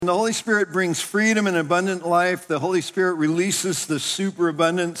The Holy Spirit brings freedom and abundant life. The Holy Spirit releases the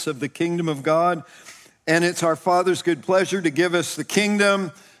superabundance of the kingdom of God. And it's our Father's good pleasure to give us the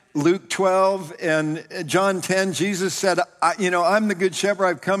kingdom. Luke 12 and John 10, Jesus said, I'm the good shepherd.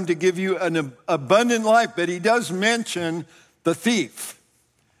 I've come to give you an abundant life. But he does mention the thief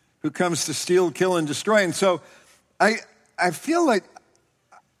who comes to steal, kill, and destroy. And so I feel like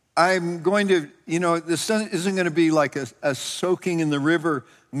I'm going to, this isn't going to be like a soaking in the river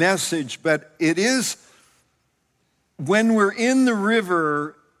message, but it is when we're in the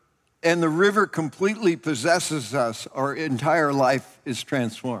river and the river completely possesses us, our entire life is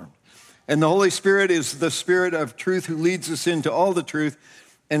transformed. And the Holy Spirit is the Spirit of truth who leads us into all the truth.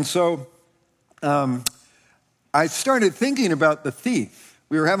 And so I started thinking about the thief.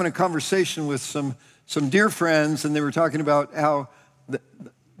 We were having a conversation with some dear friends, and they were talking about how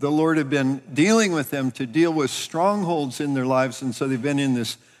the Lord had been dealing with them to deal with strongholds in their lives, and so they've been in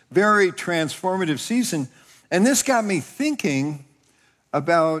this very transformative season. And this got me thinking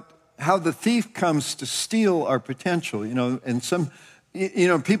about how the thief comes to steal our potential, and some,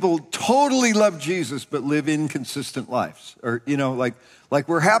 people totally love Jesus but live inconsistent lives, or, like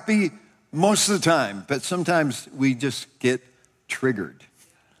we're happy most of the time, but sometimes we just get triggered.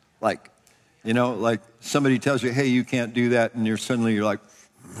 Like somebody tells you, hey, you can't do that, and you're like,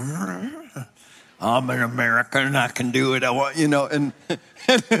 I'm an American, I can do it, I want, and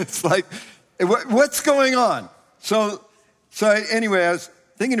it's like, what's going on? So anyway, I was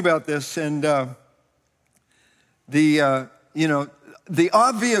thinking about this, and the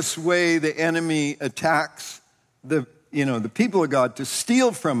obvious way the enemy attacks the people of God to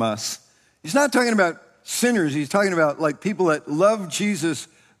steal from us, he's not talking about sinners, he's talking about like people that love Jesus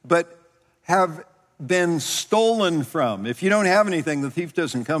but have been stolen from. If you don't have anything, the thief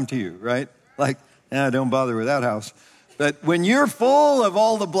doesn't come to you, right? Like, don't bother with that house. But when you're full of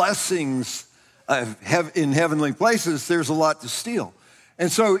all the blessings in heavenly places, there's a lot to steal.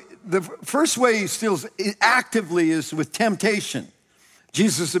 And so the first way he steals actively is with temptation.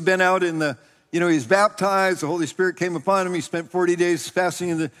 Jesus had been out he's baptized, the Holy Spirit came upon him, he spent 40 days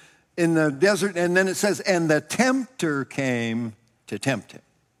fasting in the desert, and then it says, and the tempter came to tempt him.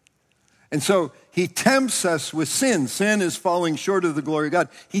 And so he tempts us with sin. Sin is falling short of the glory of God.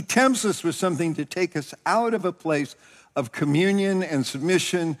 He tempts us with something to take us out of a place of communion and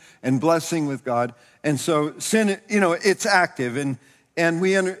submission and blessing with God. And so sin, it's active. And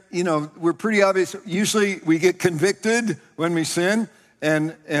we're pretty obvious. Usually we get convicted when we sin,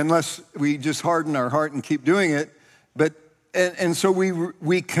 and unless we just harden our heart and keep doing it. And so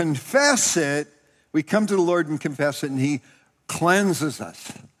we confess it. We come to the Lord and confess it, and he cleanses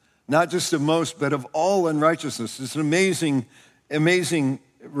us. Not just of most, but of all unrighteousness. It's an amazing, amazing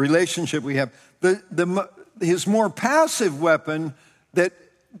relationship we have. His more passive weapon that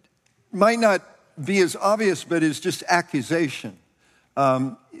might not be as obvious, but is just accusation.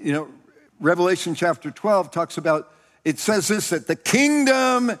 Revelation chapter 12 talks about, it says this, that the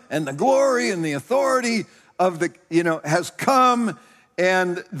kingdom and the glory and the authority of has come,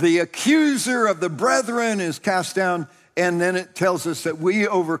 and the accuser of the brethren is cast down. And then it tells us that we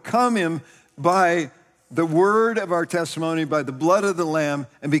overcome him by the word of our testimony, by the blood of the Lamb,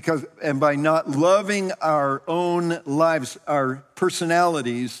 and by not loving our own lives, our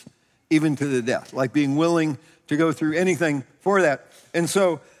personalities, even to the death, like being willing to go through anything for that. And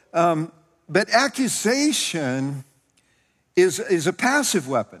so, but accusation is a passive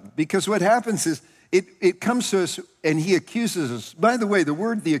weapon, because what happens is it comes to us and he accuses us. By the way,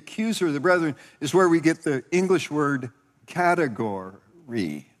 the accuser of the brethren is where we get the English word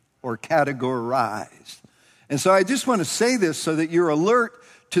category or categorized. And so I just want to say this so that you're alert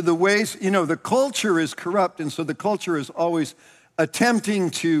to the ways, the culture is corrupt, and so the culture is always attempting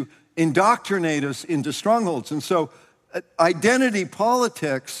to indoctrinate us into strongholds. And so identity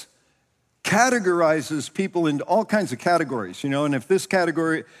politics categorizes people into all kinds of categories, and if these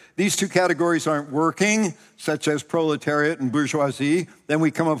two categories aren't working, such as proletariat and bourgeoisie, then we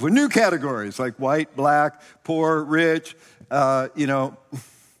come up with new categories like white, black, poor, rich, all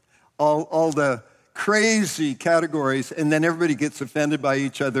the crazy categories, and then everybody gets offended by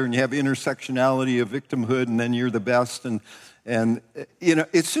each other, and you have intersectionality of victimhood, and then you're the best, and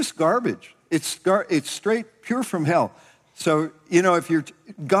it's just garbage. It's straight, pure from hell. So,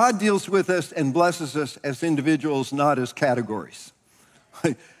 God deals with us and blesses us as individuals, not as categories.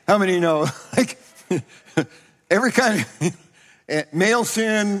 How many know, every kind of male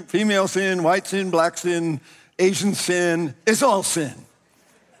sin, female sin, white sin, black sin, Asian sin, it's all sin.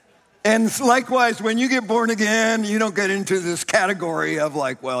 And likewise, when you get born again, you don't get into this category of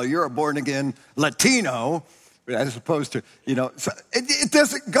you're a born again Latino. as opposed to, so it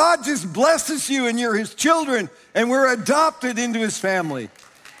doesn't, God just blesses you and you're his children and we're adopted into his family.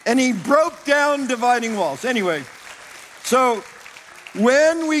 And he broke down dividing walls. Anyway, so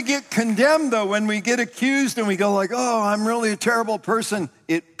when we get condemned, though, when we get accused and we go like, oh, I'm really a terrible person,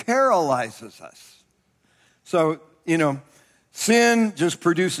 it paralyzes us. So, sin just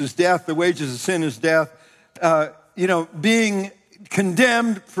produces death. The wages of sin is death. Being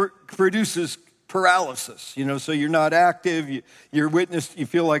condemned produces paralysis, so you're not active, you're witness, you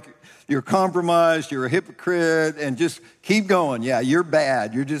feel like you're compromised, you're a hypocrite, and just keep going. Yeah, you're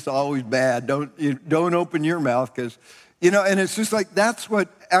bad. You're just always bad. Don't open your mouth because, and it's just like that's what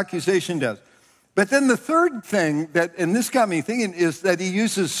accusation does. But then the third thing and this got me thinking, is that he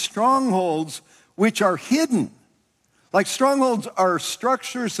uses strongholds which are hidden. Like strongholds are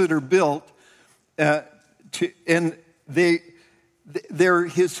structures that are built and they're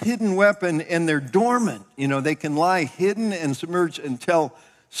his hidden weapon, and they're dormant. They can lie hidden and submerged until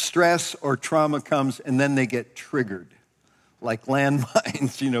stress or trauma comes, and then they get triggered, like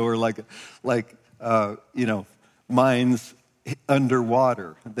landmines, or like mines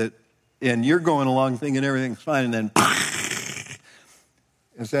underwater. And you're going along thinking everything's fine, and then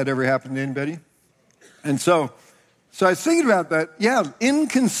has that ever happened to anybody? And so I was thinking about that. Yeah,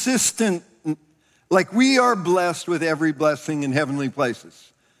 inconsistent. Like we are blessed with every blessing in heavenly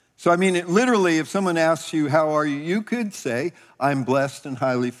places. So, literally, if someone asks you, how are you? You could say, I'm blessed and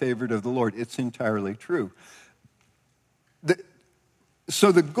highly favored of the Lord. It's entirely true.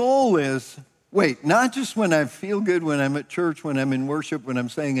 So the goal is, not just when I feel good, when I'm at church, when I'm in worship, when I'm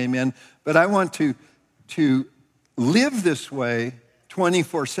saying amen, but I want to live this way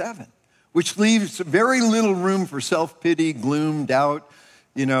 24/7, which leaves very little room for self-pity, gloom, doubt,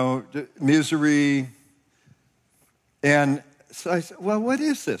 misery. And so I said, well, what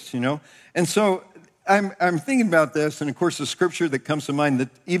is this, And so I'm thinking about this, and of course the scripture that comes to mind, that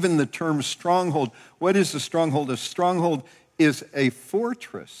even the term stronghold, what is a stronghold? A stronghold is a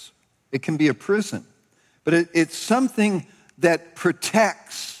fortress. It can be a prison, but it's something that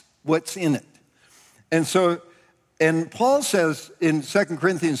protects what's in it. And Paul says in 2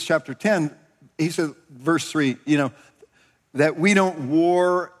 Corinthians chapter 10, he says, verse 3, that we don't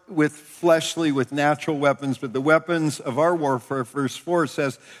war with natural weapons, but the weapons of our warfare, verse 4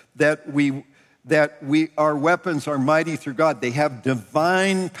 says that our weapons are mighty through God. They have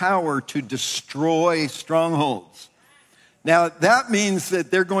divine power to destroy strongholds. Now, that means that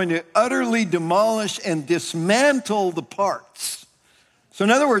they're going to utterly demolish and dismantle the parts. So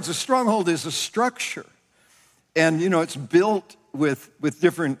in other words, a stronghold is a structure. And, it's built with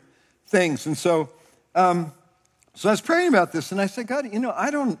different things. And so I was praying about this, and I said, God,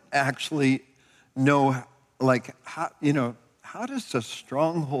 I don't actually know, how does a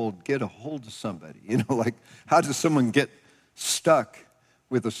stronghold get a hold of somebody? How does someone get stuck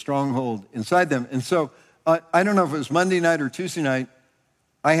with a stronghold inside them? And so I don't know if it was Monday night or Tuesday night,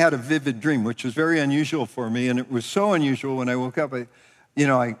 I had a vivid dream, which was very unusual for me, and it was so unusual when I woke up.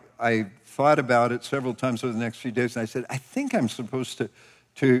 I thought about it several times over the next few days, and I said, I think I'm supposed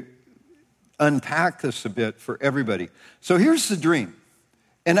to unpack this a bit for everybody. So here's the dream.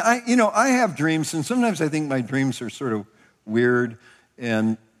 And I have dreams, and sometimes I think my dreams are sort of weird,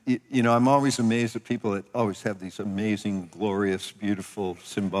 and I'm always amazed at people that always have these amazing, glorious, beautiful,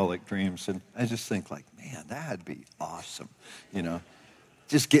 symbolic dreams, and I just think man, that'd be awesome,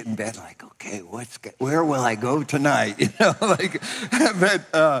 Just get in bed okay, where will I go tonight?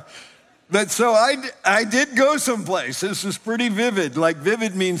 But so I did go someplace. This is pretty vivid.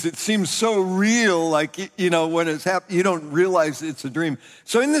 Vivid means it seems so real, when it's happening, you don't realize it's a dream.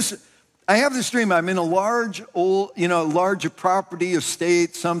 So I have this dream. I'm in a large property,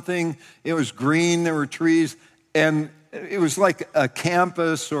 estate, something. It was green, there were trees, and it was like a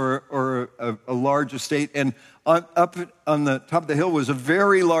campus or a large estate. And up on the top of the hill was a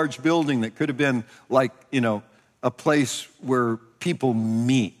very large building that could have been a place where people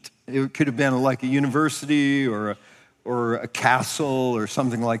meet. It could have been like a university or a castle or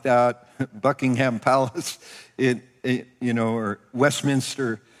something like that, Buckingham Palace, or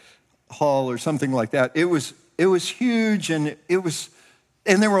Westminster Hall or something like that. It was huge, and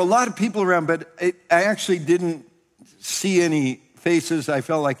there were a lot of people around, but I actually didn't see any faces. I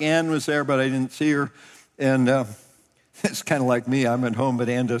felt like Ann was there, but I didn't see her, and it's kind of like me. I'm at home, but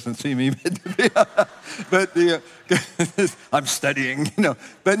Ann doesn't see me. But I'm studying,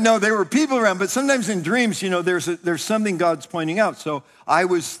 But no, there were people around. But sometimes in dreams, there's something God's pointing out. So I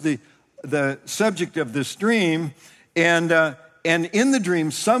was the subject of this dream, and in the dream,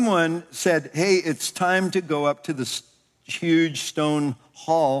 someone said, "Hey, it's time to go up to this huge stone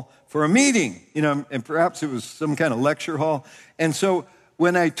hall for a meeting, and perhaps it was some kind of lecture hall. And so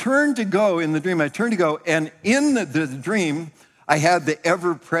when I turned to go in the dream, and in the dream, I had the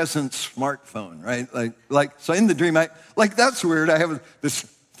ever-present smartphone, right? So in the dream, that's weird. I have this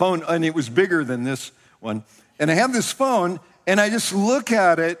phone, and it was bigger than this one. And I have this phone, and I just look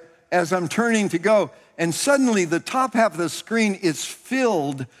at it as I'm turning to go. And suddenly, the top half of the screen is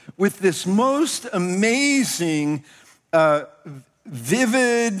filled with this most amazing,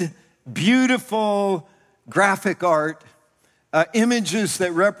 vivid, beautiful graphic art, images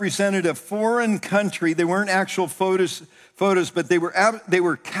that represented a foreign country. They weren't actual photos, but they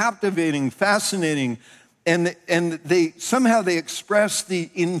were captivating, fascinating, and they somehow expressed the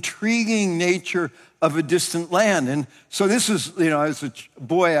intriguing nature of a distant land. And so this is, as a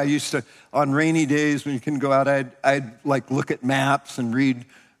boy, I used to, on rainy days when you couldn't go out, I'd look at maps and read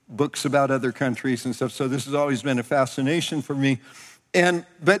books about other countries and stuff. So this has always been a fascination for me.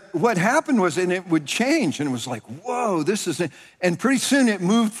 But what happened was, and it would change, and it was like, whoa, this is it. And pretty soon it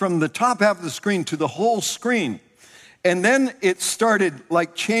moved from the top half of the screen to the whole screen. And then it started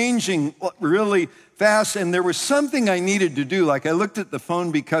changing really fast, and there was something I needed to do. I looked at the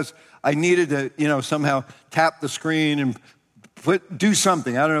phone because I needed to, somehow tap the screen and do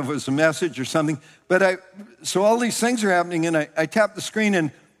something. I don't know if it was a message or something. So all these things are happening, and I tapped the screen,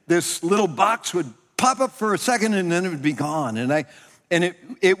 and this little box would pop up for a second, and then it would be gone. And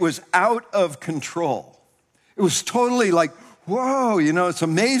it was out of control. It was totally whoa, it's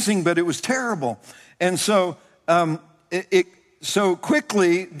amazing, but it was terrible. And so so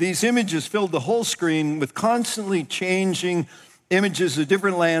quickly, these images filled the whole screen with constantly changing images of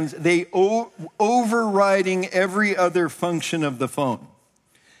different lands, they overriding every other function of the phone.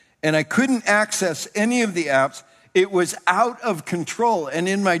 And I couldn't access any of the apps. It was out of control. And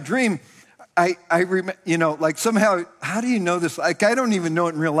in my dream, I remember, somehow, how do you know this? I don't even know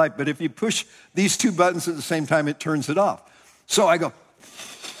it in real life, but if you push these two buttons at the same time, it turns it off. So I go,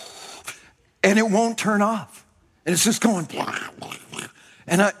 and it won't turn off. And it's just going,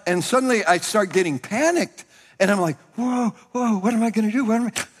 and suddenly I start getting panicked, and I'm like, whoa, what am I going to do?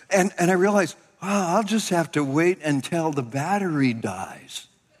 And I realize, I'll just have to wait until the battery dies.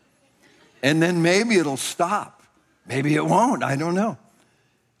 And then maybe it'll stop. Maybe it won't, I don't know.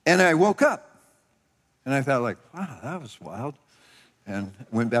 And I woke up, and I thought wow, that was wild, and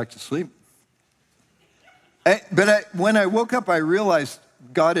went back to sleep. When I woke up, I realized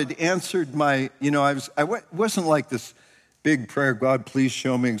God had answered my, I wasn't like this big prayer, God, please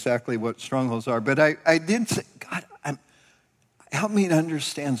show me exactly what strongholds are. But I did say, God, help me to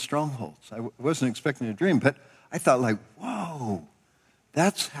understand strongholds. I wasn't expecting a dream, but I thought whoa,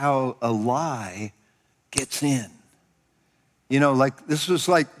 that's how a lie gets in. This was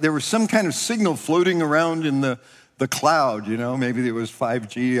there was some kind of signal floating around in the cloud, maybe it was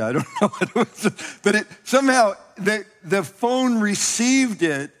 5G, I don't know what it was. But somehow the phone received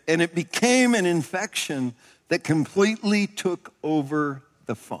it, and it became an infection that completely took over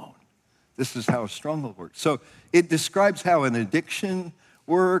the phone. This is how a stronghold works. So it describes how an addiction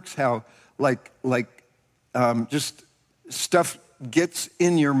works, how just stuff gets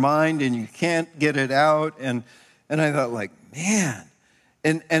in your mind and you can't get it out. And I thought man,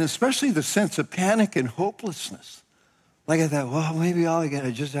 and especially the sense of panic and hopelessness. I thought, well, maybe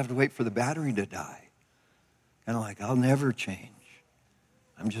I just have to wait for the battery to die. And I'll never change.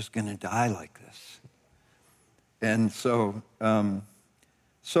 I'm just going to die like this. And so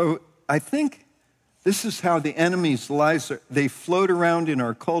I think this is how the enemy's lies they float around in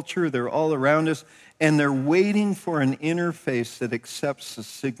our culture. They're all around us, and they're waiting for an interface that accepts the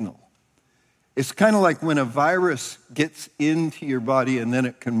signal. It's kind of like when a virus gets into your body and then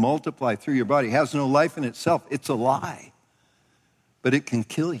it can multiply through your body. It has no life in itself. It's a lie, but it can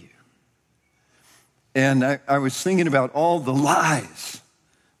kill you. And I was thinking about all the lies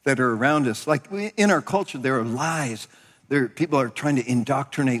that are around us. In our culture, there are lies. People are trying to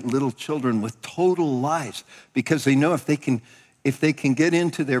indoctrinate little children with total lies because they know if they can get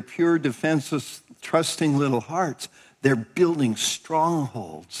into their pure, defenseless, trusting little hearts, they're building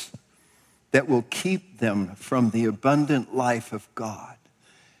strongholds that will keep them from the abundant life of God,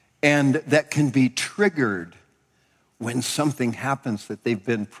 and that can be triggered when something happens that they've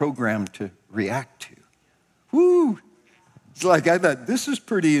been programmed to react to. Woo! It's I thought, this is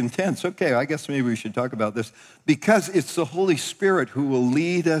pretty intense. Okay, I guess maybe we should talk about this, because it's the Holy Spirit who will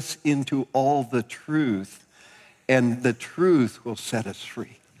lead us into all the truth, and the truth will set us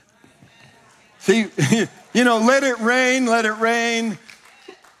free. See, let it rain, let it rain.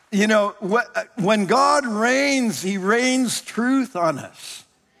 When God reigns, he rains truth on us.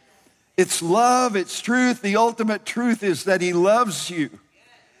 It's love, it's truth. The ultimate truth is that he loves you.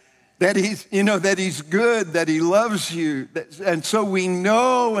 that he's good, that he loves you. And so we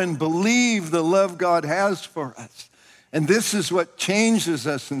know and believe the love God has for us. And this is what changes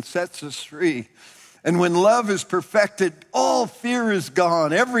us and sets us free. And when love is perfected, all fear is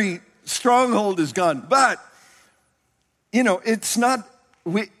gone. Every stronghold is gone. But, it's not,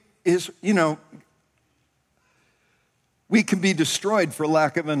 we can be destroyed for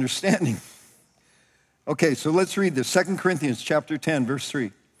lack of understanding. Okay, so let's read this. 2 Corinthians chapter 10, verse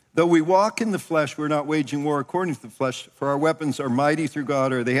 3. Though we walk in the flesh, we're not waging war according to the flesh, for our weapons are mighty through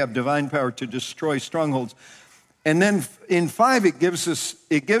God, or they have divine power to destroy strongholds. And then in 5, it gives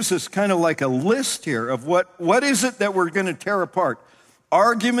us kind of like a list here of what is it that we're going to tear apart.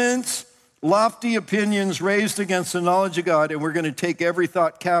 Arguments, lofty opinions raised against the knowledge of God, and we're going to take every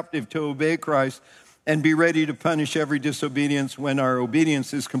thought captive to obey Christ and be ready to punish every disobedience when our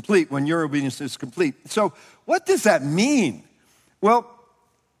obedience is complete, when your obedience is complete. So what does that mean? Well,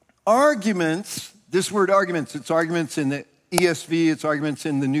 arguments, this word arguments, it's arguments in the ESV, it's arguments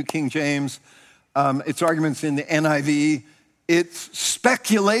in the New King James, it's arguments in the NIV, it's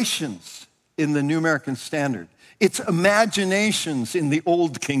speculations in the New American Standard, it's imaginations in the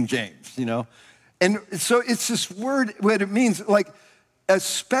Old King James, And so it's this word, what it means, like a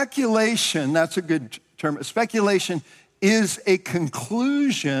speculation, that's a good term, a speculation is a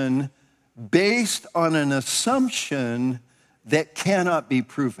conclusion based on an assumption that cannot be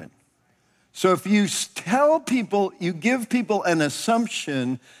proven. So if you tell people, you give people an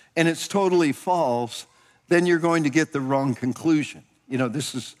assumption and it's totally false, then you're going to get the wrong conclusion.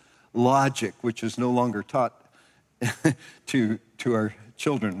 This is logic, which is no longer taught to our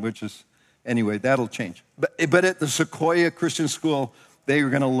children, which is, anyway, that'll change. But at the Sequoia Christian School, they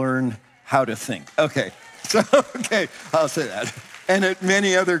were going to learn how to think. Okay, I'll say that. And at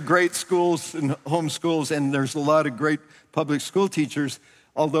many other great schools and home schools, and there's a lot of great public school teachers,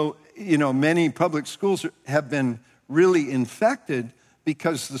 although, many public schools have been really infected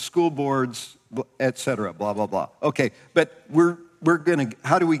because the school boards, et cetera, blah, blah, blah. Okay, but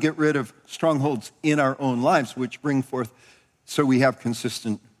how do we get rid of strongholds in our own lives, which bring forth so we have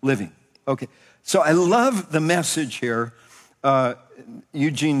consistent living? Okay, so I love the message here,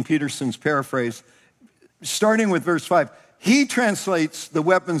 Eugene Peterson's paraphrase, starting with verse 5. He translates the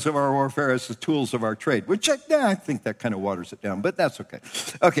weapons of our warfare as the tools of our trade, which I think that kind of waters it down, but that's okay.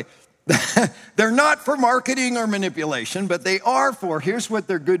 Okay, they're not for marketing or manipulation, but they are for, here's what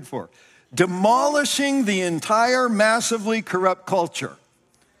they're good for, demolishing the entire massively corrupt culture.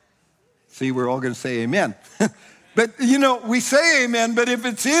 See, we're all going to say amen. But, we say amen, but if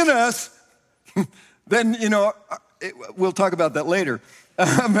it's in us, then, we'll talk about that later.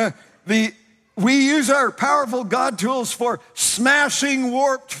 We use our powerful God tools for smashing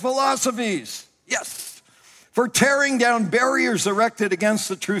warped philosophies. Yes. For tearing down barriers erected against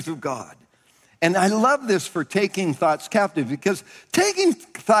the truth of God. And I love this for taking thoughts captive, because taking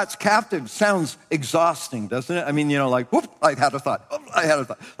thoughts captive sounds exhausting, doesn't it? I mean, like, whoop, I had a thought. Whoop, I had a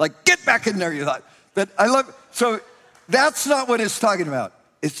thought. Like, get back in there, you thought. But I love, so that's not what it's talking about.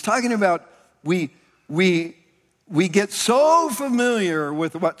 It's talking about we get so familiar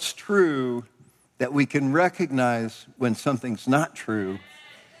with what's true that we can recognize when something's not true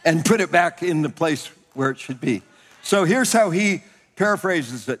and put it back in the place where it should be. So here's how he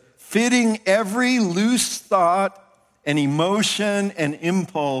paraphrases it. Fitting every loose thought and emotion and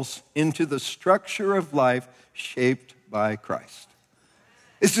impulse into the structure of life shaped by Christ.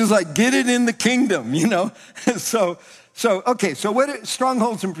 It's just like, get it in the kingdom, So what are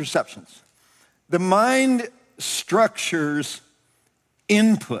strongholds and perceptions? The mind structures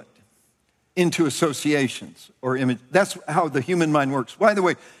input into associations or image. That's how the human mind works. By the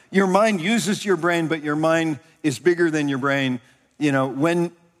way, your mind uses your brain, but your mind is bigger than your brain.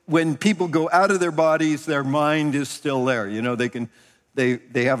 When people go out of their bodies, their mind is still there. They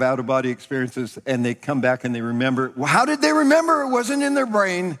have out-of-body experiences, and they come back and they remember. Well, how did they remember? It wasn't in their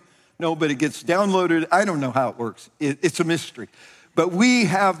brain. No, but it gets downloaded. I don't know how it works. It's a mystery. But we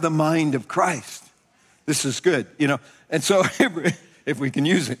have the mind of Christ. This is good, And so if we can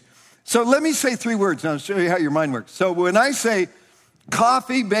use it. So let me say 3 words, and I'll show you how your mind works. So when I say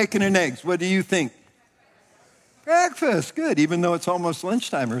coffee, bacon, and eggs, what do you think? Breakfast, good, even though it's almost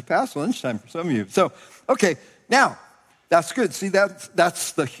lunchtime or past lunchtime for some of you. So, okay, now, that's good. See,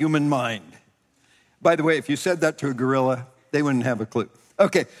 that's the human mind. By the way, if you said that to a gorilla, they wouldn't have a clue.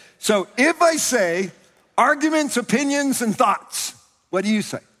 Okay, so if I say arguments, opinions, and thoughts, what do you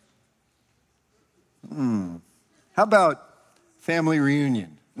say? How about family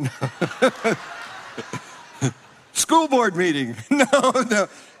reunion? School board meeting? No.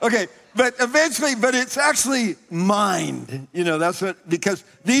 Okay, But eventually, but it's actually mind. That's what, because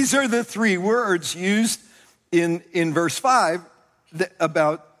these are the three words used in verse 5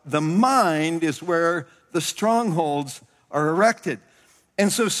 about the mind is where the strongholds are erected.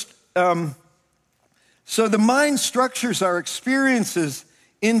 And so the mind structures our experiences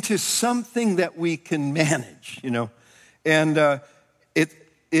into something that we can manage, and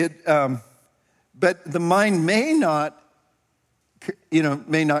but the mind may not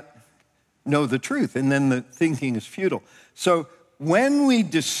know the truth, and then the thinking is futile. So when we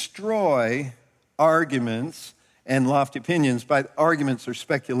destroy arguments and lofty opinions, by arguments or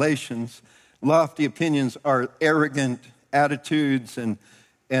speculations, lofty opinions are arrogant attitudes and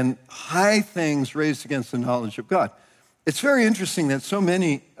high things raised against the knowledge of God. It's very interesting that so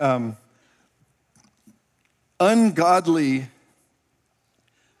many ungodly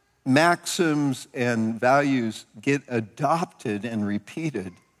maxims and values get adopted and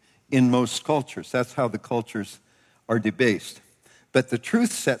repeated in most cultures. That's how the cultures are debased. But the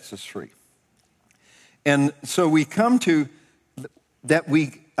truth sets us free. And so we come to that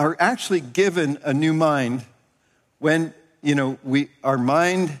we are actually given a new mind when, our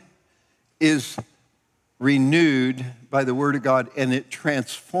mind is renewed by the Word of God, and it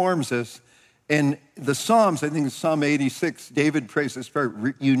transforms us. And the Psalms, I think it's Psalm 86, David prays this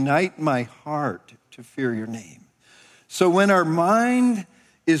prayer, unite my heart to fear your name. So when our mind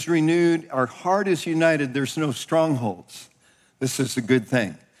is renewed, our heart is united, there's no strongholds. This is a good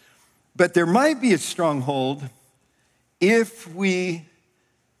thing. But there might be a stronghold if we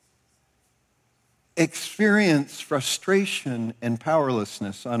experience frustration and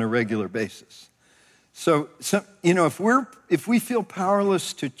powerlessness on a regular basis. So if we feel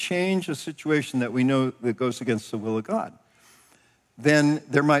powerless to change a situation that we know that goes against the will of God, then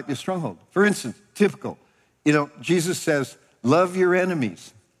there might be a stronghold. For instance, typical, Jesus says, love your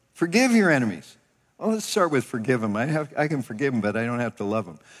enemies, forgive your enemies. Well, let's start with forgive them. I can forgive them, but I don't have to love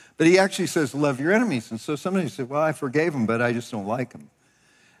them. But he actually says, love your enemies. And so somebody said, well, I forgave them, but I just don't like them.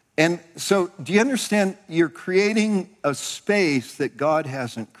 And so do you understand? You're creating a space that God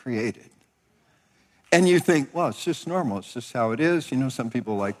hasn't created. And you think, well, it's just normal. It's just how it is. Some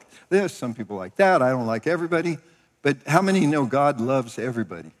people like this, some people like that. I don't like everybody. But how many know God loves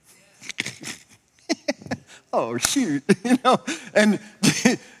everybody? Oh, shoot.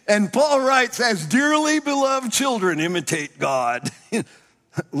 And Paul writes, as dearly beloved children, imitate God.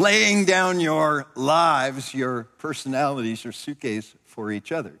 Laying down your lives, your personalities, your suitcase for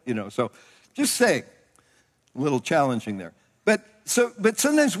each other. So just saying, a little challenging there. But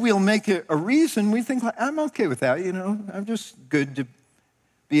sometimes we'll make a reason. We think, I'm okay with that, I'm just good to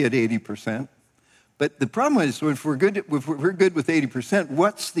be at 80%. But the problem is, if we're good with 80%,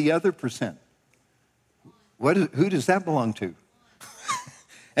 what's the other percent? Who does that belong to?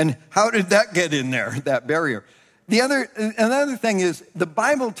 And how did that get in there, that barrier? Another thing is, the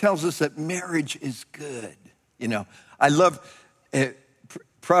Bible tells us that marriage is good. I love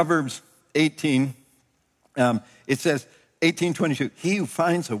Proverbs 18. It says, 18:22, he who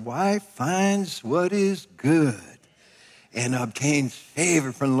finds a wife finds what is good and obtains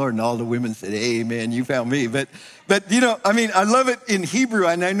favor from the Lord. And all the women said, amen, you found me. But I love it in Hebrew,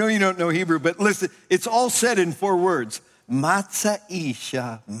 and I know you don't know Hebrew, but listen, it's all said in 4 words. Matzah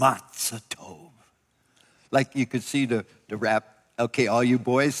isha, matzah tov. Like you could see the rap. Okay, all you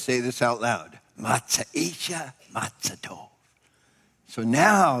boys, say this out loud. Matzah isha, matzah tov. So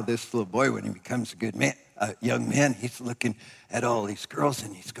now this little boy, when he becomes a young man, he's looking at all these girls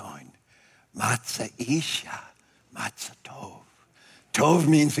and he's going, matzah isha, matzah tov. Tov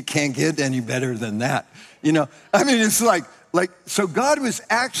means it can't get any better than that. It's like, so God was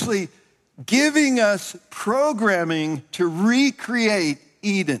actually giving us programming to recreate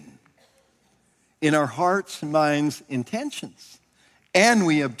Eden in our hearts, minds, intentions. And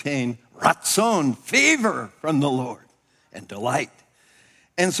we obtain ratzon, favor from the Lord, and delight.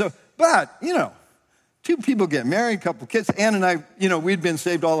 And so, but, 2 people get married, a couple kids. Ann and I, we'd been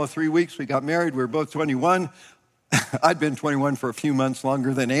saved all of 3 weeks. We got married. We were both 21. I'd been 21 for a few months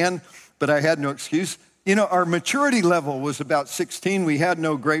longer than Ann, but I had no excuse. Our maturity level was about 16. We had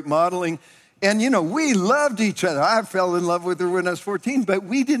no great modeling. And, we loved each other. I fell in love with her when I was 14, but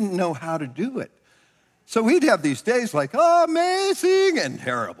we didn't know how to do it. So we'd have these days like, oh, amazing and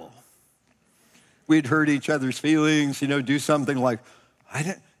terrible. We'd hurt each other's feelings, do something like,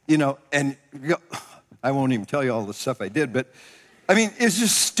 and I won't even tell you all the stuff I did, but it's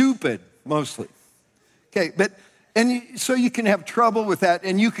just stupid mostly. Okay, so you can have trouble with that,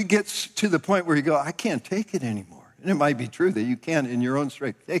 and you could get to the point where you go, I can't take it anymore. And it might be true that you can't in your own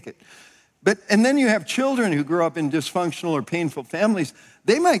strength take it. And then you have children who grow up in dysfunctional or painful families.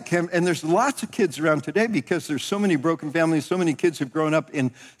 They might come, and there's lots of kids around today because there's so many broken families, so many kids have grown up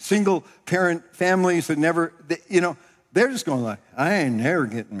in single-parent families that never, they're just going like, I ain't never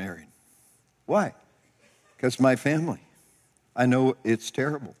getting married. Why? Because my family. I know it's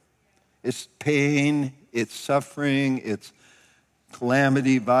terrible. It's pain, it's suffering, it's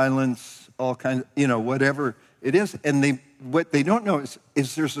calamity, violence, all kinds, whatever it is. And what they don't know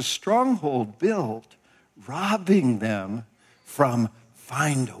is there's a stronghold built, robbing them from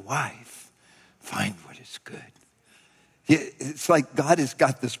find a wife, find what is good. It's like God has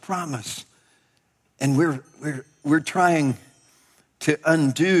got this promise, and we're trying to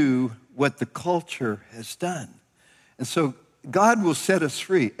undo what the culture has done. And so God will set us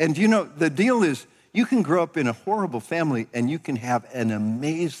free. And the deal is you can grow up in a horrible family and you can have an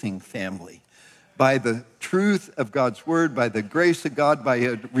amazing family by the truth of God's word, by the grace of God, by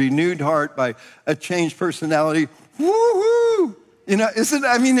a renewed heart, by a changed personality. Woo-hoo!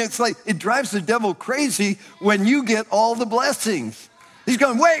 It's like it drives the devil crazy when you get all the blessings. He's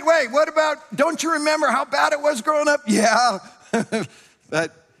going, wait, what about, don't you remember how bad it was growing up? Yeah.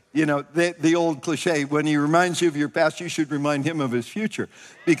 But, the old cliche, when he reminds you of your past, you should remind him of his future.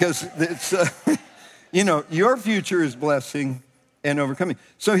 Because it's, your future is blessing and overcoming.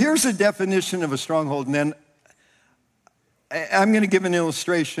 So here's a definition of a stronghold. And then I'm going to give an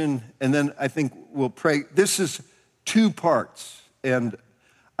illustration, and then I think we'll pray. This is 2 parts. And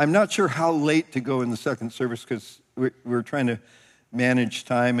I'm not sure how late to go in the second service because we're trying to manage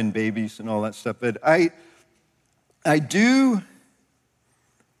time and babies and all that stuff. But I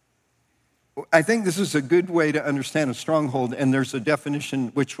think this is a good way to understand a stronghold, and there's a definition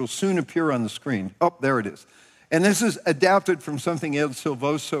which will soon appear on the screen. Oh, there it is. And this is adapted from something Ed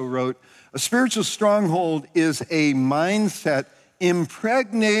Silvoso wrote. A spiritual stronghold is a mindset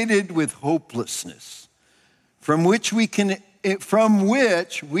impregnated with hopelessness, from which we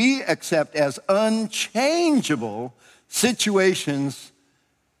accept as unchangeable situations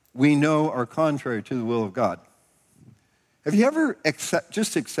we know are contrary to the will of God. Have you ever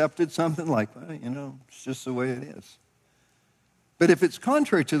just accepted something like, it's just the way it is? But if it's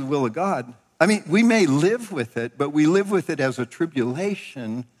contrary to the will of God, we may live with it, but we live with it as a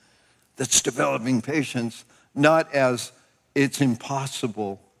tribulation that's developing patience, not as it's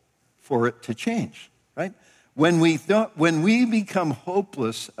impossible for it to change, right? When we become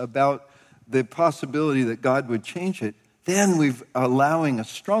hopeless about the possibility that God would change it, then we're allowing a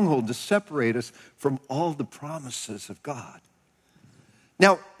stronghold to separate us from all the promises of God.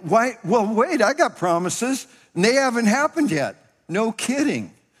 Now, why? Well, wait, I got promises, and they haven't happened yet. No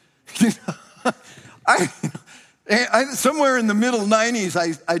kidding. Somewhere in the middle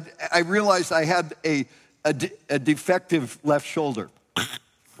 90s, I realized I had a defective left shoulder,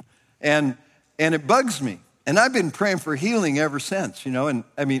 and it bugs me. And I've been praying for healing ever since, and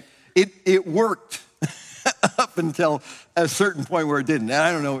it worked up until a certain point where it didn't. And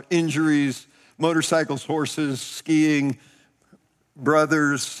I don't know, injuries, motorcycles, horses, skiing,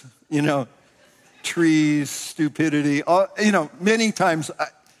 brothers, trees, stupidity, many times,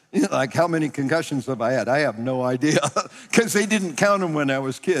 like how many concussions have I had? I have no idea, because they didn't count them when I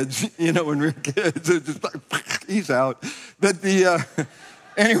was kids, when we were kids. It was just like, he's out. But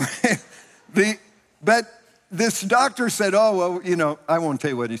but this doctor said, I won't tell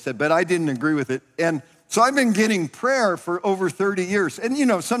you what he said, but I didn't agree with it. And so I've been getting prayer for over 30 years. And,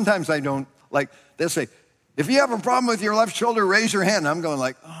 sometimes I don't, they'll say, if you have a problem with your left shoulder, raise your hand. I'm going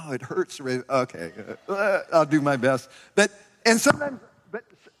like, oh, it hurts. Okay, I'll do my best.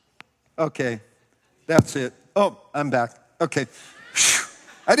 Okay, that's it. Oh, I'm back. Okay.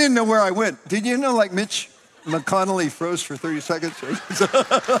 I didn't know where I went. Did you know, Mitch McConnell, he froze for 30 seconds?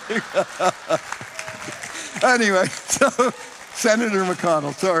 Anyway, so Senator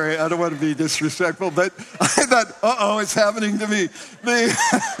McConnell, sorry, I don't want to be disrespectful, but I thought, it's happening to me.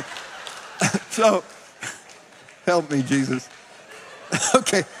 So, help me, Jesus.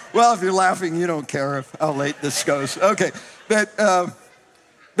 Okay, well, if you're laughing, you don't care how late this goes. Okay, but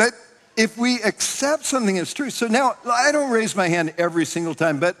if we accept something as true, so now I don't raise my hand every single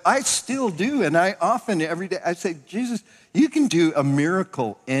time, but I still do, and I often, every day, I say, Jesus, you can do a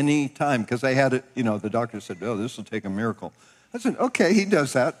miracle any time, because I had it, the doctor said, this will take a miracle. I said, okay, he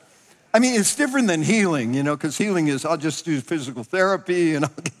does that. It's different than healing, because healing is I'll just do physical therapy and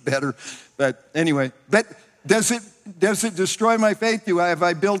I'll get better. But anyway, does it destroy my faith? Have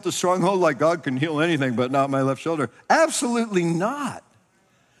I built a stronghold like God can heal anything but not my left shoulder? Absolutely not.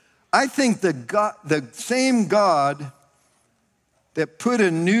 I think the same God that put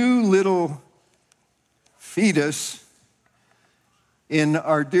a new little fetus in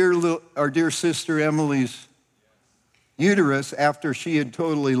our dear sister Emily's uterus after she had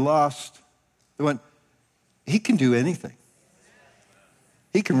totally lost the one. He can do anything.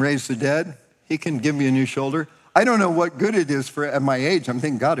 He can raise the dead. He can give me a new shoulder. I don't know what good it is for at my age. I'm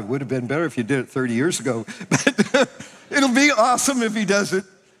thinking, God, it would have been better if you did it 30 years ago. But it'll be awesome if he does it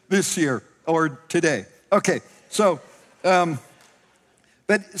this year or today. Okay, so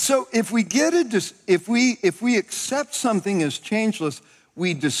if we if we accept something as changeless,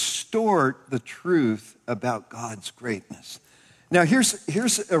 we distort the truth about God's greatness. Now,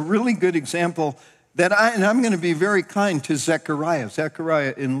 here's a really good example that I'm going to be very kind to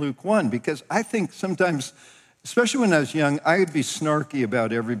Zechariah in Luke 1, because I think sometimes, especially when I was young, I would be snarky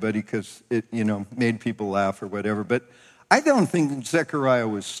about everybody because it, made people laugh or whatever. But I don't think Zechariah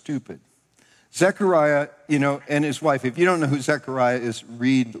was stupid. Zechariah, and his wife, if you don't know who Zechariah is,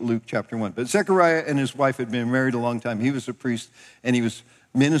 read Luke chapter 1. But Zechariah and his wife had been married a long time. He was a priest, and he was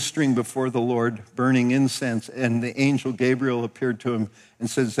ministering before the Lord, burning incense, and the angel Gabriel appeared to him and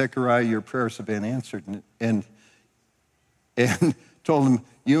said, Zechariah, your prayers have been answered. And told him,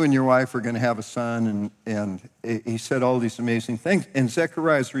 you and your wife are going to have a son. And he said all these amazing things. And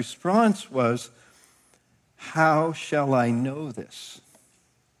Zechariah's response was, how shall I know this?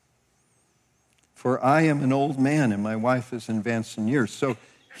 For I am an old man and my wife is advanced in years. So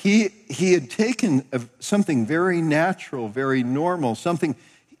he had taken something very natural, very normal, something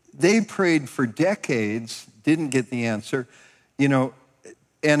they prayed for decades, didn't get the answer, and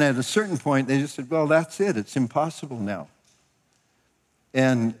at a certain point they just said, well, that's it. It's impossible now.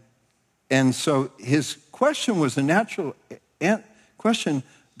 And so his question was a natural question,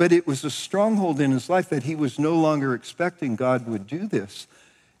 but it was a stronghold in his life that he was no longer expecting God would do this.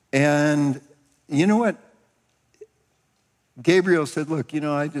 And you know what? Gabriel said, look,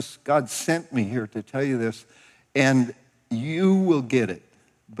 God sent me here to tell you this, and you will get it.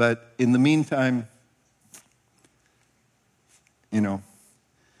 But in the meantime,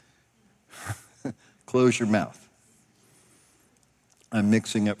 close your mouth. I'm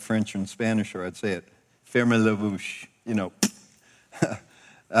mixing up French and Spanish, or I'd say it, ferme la bouche,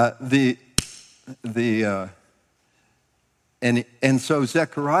 and so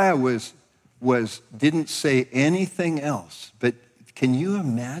Zechariah didn't say anything else. But can you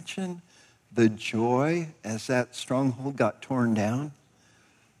imagine the joy as that stronghold got torn down?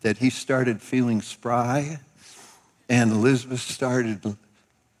 That he started feeling spry, and Elizabeth started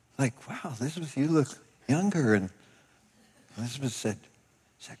like, wow, Elizabeth, you look younger. And Elizabeth said,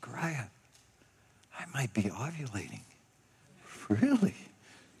 Zechariah, I might be ovulating. Really?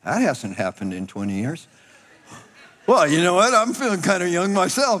 That hasn't happened in 20 years. Well, you know what? I'm feeling kind of young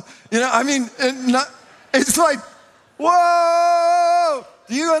myself. It's like, whoa!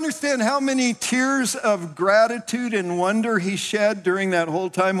 Do you understand how many tears of gratitude and wonder he shed during that whole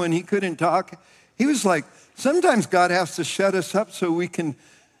time when he couldn't talk? He was like, sometimes God has to shut us up so we can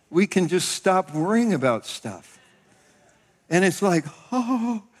just stop worrying about stuff. And it's like,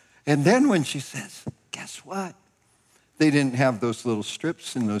 oh. And then when she says, guess what? They didn't have those little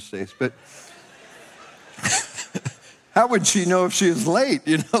strips in those days, but how would she know if she was late?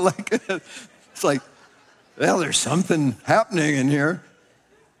 It's like, well, there's something happening in here.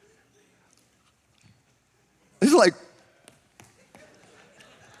 It's like,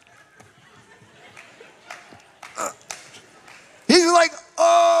 he's like,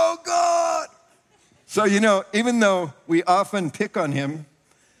 oh, God. So, even though we often pick on him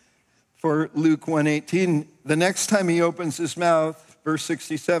for Luke 1:18, the next time he opens his mouth, verse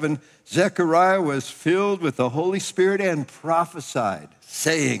 67, Zechariah was filled with the Holy Spirit and prophesied,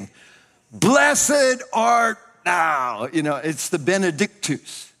 saying, blessed art thou. It's the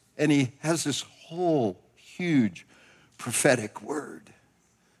Benedictus. And he has this whole huge prophetic word.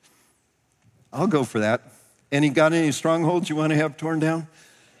 I'll go for that. Any got any strongholds you want to have torn down?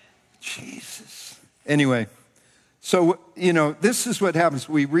 Jesus. Anyway, so, this is what happens.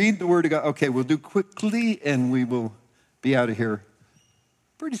 We read the Word of God. Okay, we'll do quickly, and we will be out of here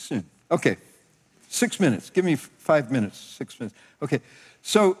pretty soon. Okay, 6 minutes. Give me 5 minutes, 6 minutes. Okay,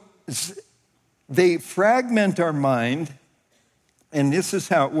 so they fragment our mind, and this is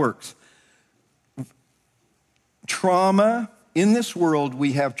how it works. Trauma, in this world,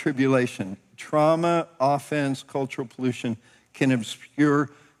 we have tribulation. Trauma, offense, cultural pollution can obscure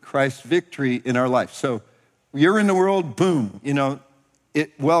Christ's victory in our life. So you're in the world, boom,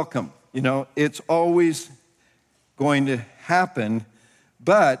 welcome. It's always going to happen.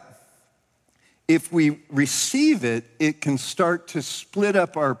 But if we receive it, it can start to split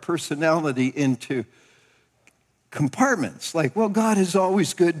up our personality into compartments. Like, well, God is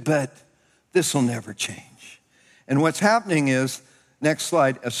always good, but this will never change. And what's happening is Next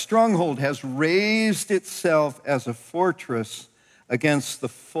slide. A stronghold has raised itself as a fortress against the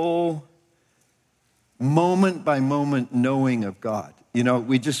full moment-by-moment knowing of God. You know,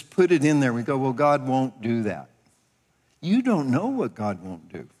 we just put it in there. We go, well, God won't do that. You don't know what God won't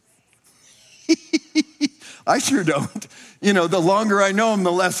do. I sure don't. You know, the longer I know him,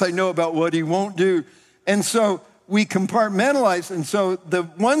 the less I know about what he won't do. And so we compartmentalize. And so the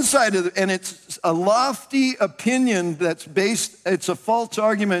one side of and it's a lofty opinion that's based, it's a false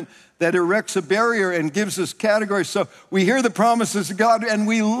argument that erects a barrier and gives us categories. So we hear the promises of God and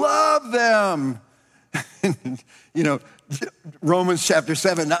we love them. You know, Romans chapter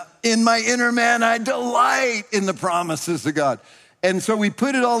 7, in my inner man, I delight in the promises of God. And so we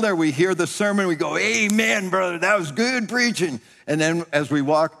put it all there. We hear the sermon. We go, amen, brother. That was good preaching. And then as we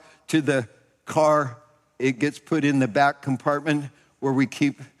walk to the car, it gets put in the back compartment where we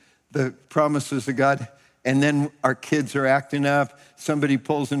keep the promises of God. And then our kids are acting up. Somebody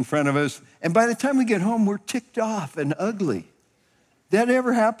pulls in front of us. And by the time we get home, we're ticked off and ugly. That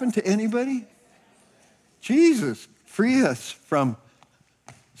ever happened to anybody? Jesus, free us from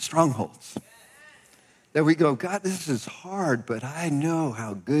strongholds. That we go, God, this is hard, but I know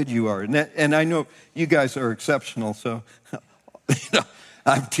how good you are. And I know you guys are exceptional, so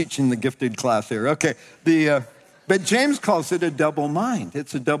I'm teaching the gifted class here. Okay, but James calls it a double mind.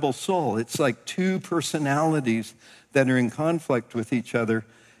 It's a double soul. It's like two personalities that are in conflict with each other.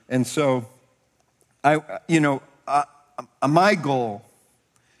 And so, my goal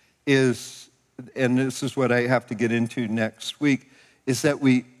is, and this is what I have to get into next week, is that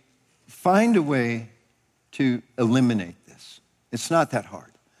we find a way to eliminate this. It's not that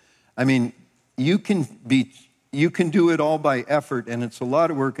hard. I mean, you can do it all by effort, and it's a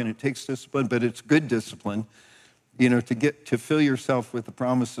lot of work, and it takes discipline, but it's good discipline, you know, to fill yourself with the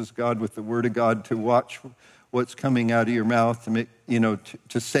promises of God, with the Word of God, to watch what's coming out of your mouth, to make, you know,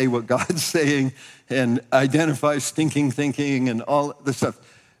 to say what God's saying, and identify stinking thinking and all the stuff.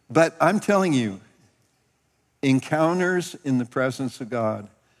 But I'm telling you, encounters in the presence of God,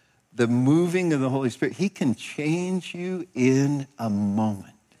 the moving of the Holy Spirit, he can change you in a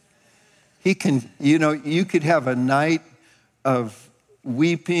moment. He can, you know, you could have a night of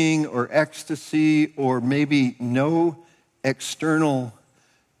weeping or ecstasy or maybe no external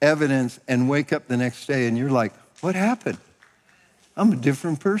evidence and wake up the next day and you're like, what happened? I'm a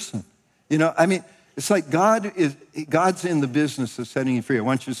different person. You know, I mean, it's like God's in the business of setting you free. I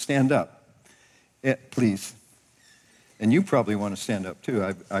want you to stand up, please. And you probably want to stand up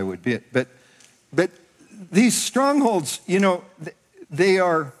too, I would be. But these strongholds, you know,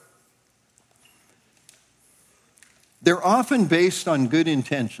 they're often based on good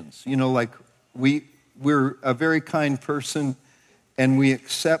intentions. You know, like we're a very kind person and we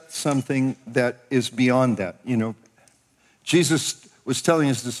accept something that is beyond that. You know, Jesus was telling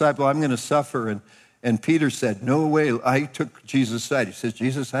his disciple, I'm going to suffer. And Peter said, no way. I took Jesus' side. He says,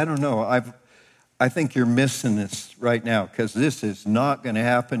 Jesus, I don't know. I think you're missing this right now because this is not going to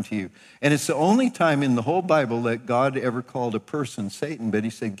happen to you. And it's the only time in the whole Bible that God ever called a person Satan, but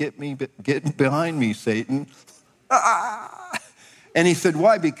he said, get behind me, Satan. And he said,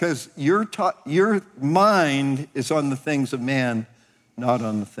 why? Because your mind is on the things of man, not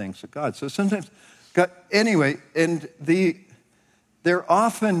on the things of God. So sometimes, anyway, and they're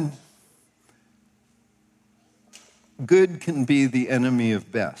often, good can be the enemy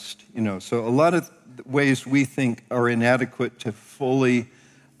of best, you know. So a lot of ways we think are inadequate to fully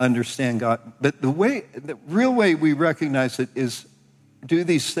understand God. But the real way we recognize it is, do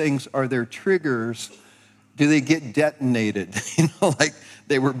these things, are there triggers? Do they get detonated? You know, like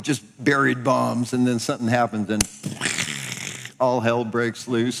they were just buried bombs and then something happens and all hell breaks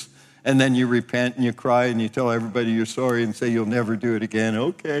loose. And then you repent and you cry and you tell everybody you're sorry and say you'll never do it again.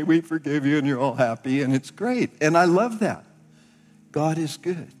 Okay, we forgive you, and you're all happy, and it's great. And I love that. God is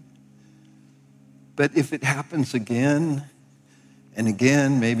good. But if it happens again and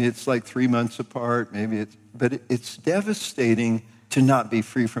again, maybe it's like 3 months apart, but it's devastating to not be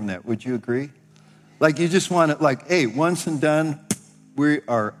free from that. Would you agree? Like you just want it like, hey, once and done,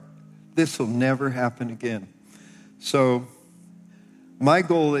 this will never happen again. So my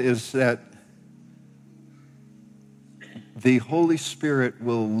goal is that the Holy Spirit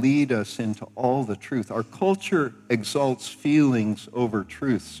will lead us into all the truth. Our culture exalts feelings over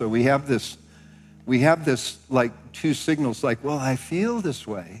truth. So we have this like two signals, like, well, I feel this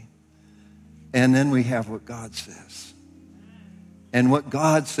way. And then we have what God says. And what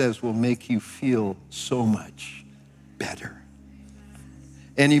God says will make you feel so much better.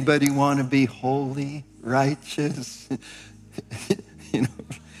 Anybody want to be holy, righteous, you know,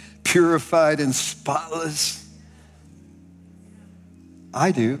 purified and spotless?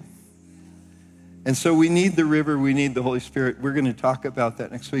 I do. And so we need the river, we need the Holy Spirit. We're going to talk about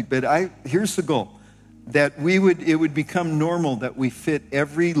that next week. But here's the goal, that it would become normal that we fit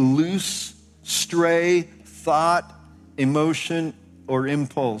every loose, stray thought, emotion, or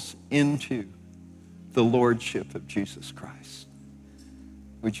impulse into the lordship of Jesus Christ.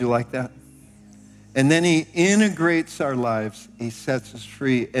 Would you like that? And then he integrates our lives, he sets us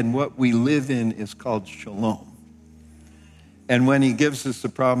free, and what we live in is called shalom. And when he gives us the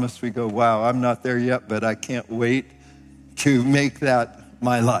promise, we go, wow, I'm not there yet, but I can't wait to make that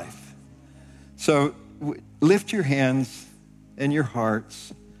my life. So lift your hands and your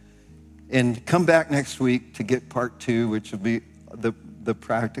hearts and come back next week to get part 2, which will be the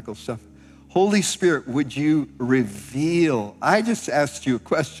practical stuff. Holy Spirit, would you reveal? I just asked you a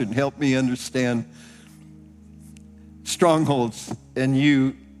question. Help me understand strongholds. And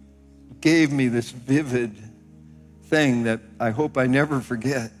you gave me this vivid thing that I hope I never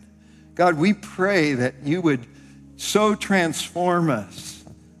forget. God, we pray that you would so transform us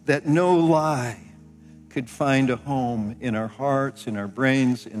that no lie could find a home in our hearts, in our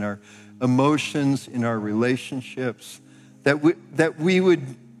brains, in our emotions, in our relationships, that we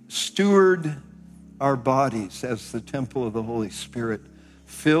would steward our bodies as the temple of the Holy Spirit,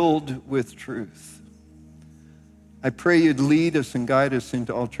 filled with truth. I pray you'd lead us and guide us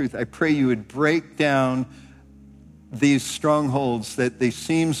into all truth. I pray you would break down these strongholds that they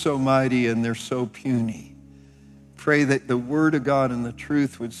seem so mighty and they're so puny. Pray that the word of God and the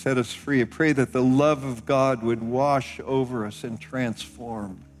truth would set us free. I pray that the love of God would wash over us and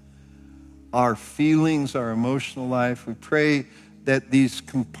transform our feelings, our emotional life. We pray that these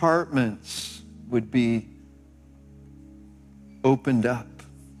compartments would be opened up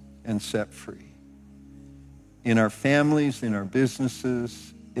and set free. In our families, in our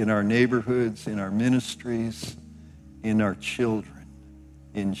businesses, in our neighborhoods, in our ministries, in our children.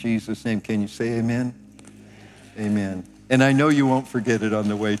 In Jesus' name, can you say amen? Amen. And I know you won't forget it on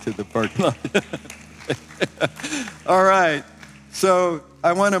the way to the parking lot. All right. So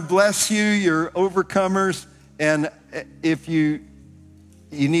I want to bless you. You're overcomers. And if you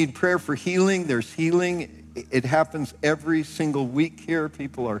need prayer for healing, there's healing. It happens every single week here.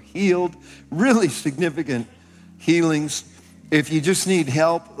 People are healed. Really significant healings. If you just need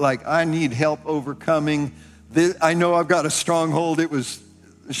help, like I need help overcoming this, I know I've got a stronghold. The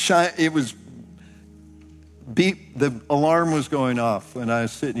alarm was going off when I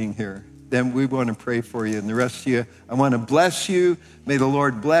was sitting here. Then we want to pray for you. And the rest of you, I want to bless you. May the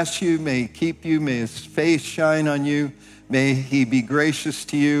Lord bless you. May he keep you. May his face shine on you. May he be gracious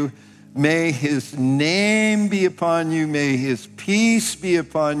to you. May his name be upon you. May his peace be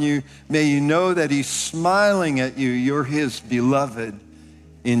upon you. May you know that he's smiling at you. You're his beloved.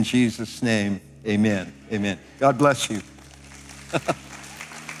 In Jesus' name, amen. Amen. God bless you.